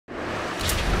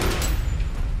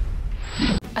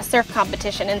A surf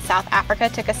competition in South Africa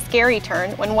took a scary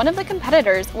turn when one of the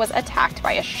competitors was attacked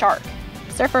by a shark.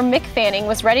 Surfer Mick Fanning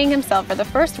was readying himself for the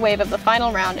first wave of the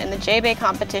final round in the J-Bay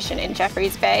competition in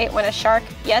Jeffreys Bay when a shark,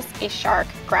 yes, a shark,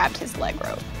 grabbed his leg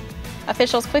rope.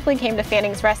 Officials quickly came to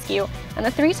Fanning's rescue, and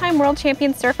the three-time world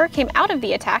champion surfer came out of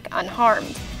the attack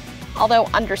unharmed. Although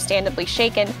understandably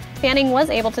shaken, Fanning was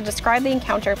able to describe the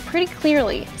encounter pretty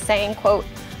clearly, saying, quote,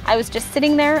 "I was just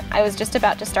sitting there, I was just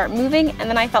about to start moving, and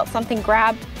then I felt something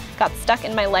grabbed, got stuck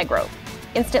in my leg rope.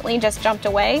 Instantly just jumped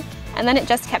away, and then it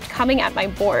just kept coming at my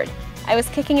board. I was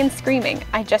kicking and screaming,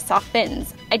 I just saw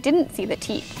fins. I didn't see the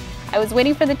teeth. I was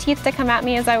waiting for the teeth to come at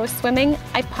me as I was swimming,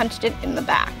 I punched it in the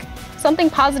back."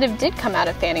 Something positive did come out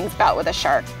of Fanning's bout with a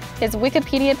shark. His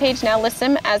Wikipedia page now lists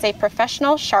him as a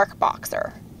professional shark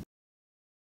boxer.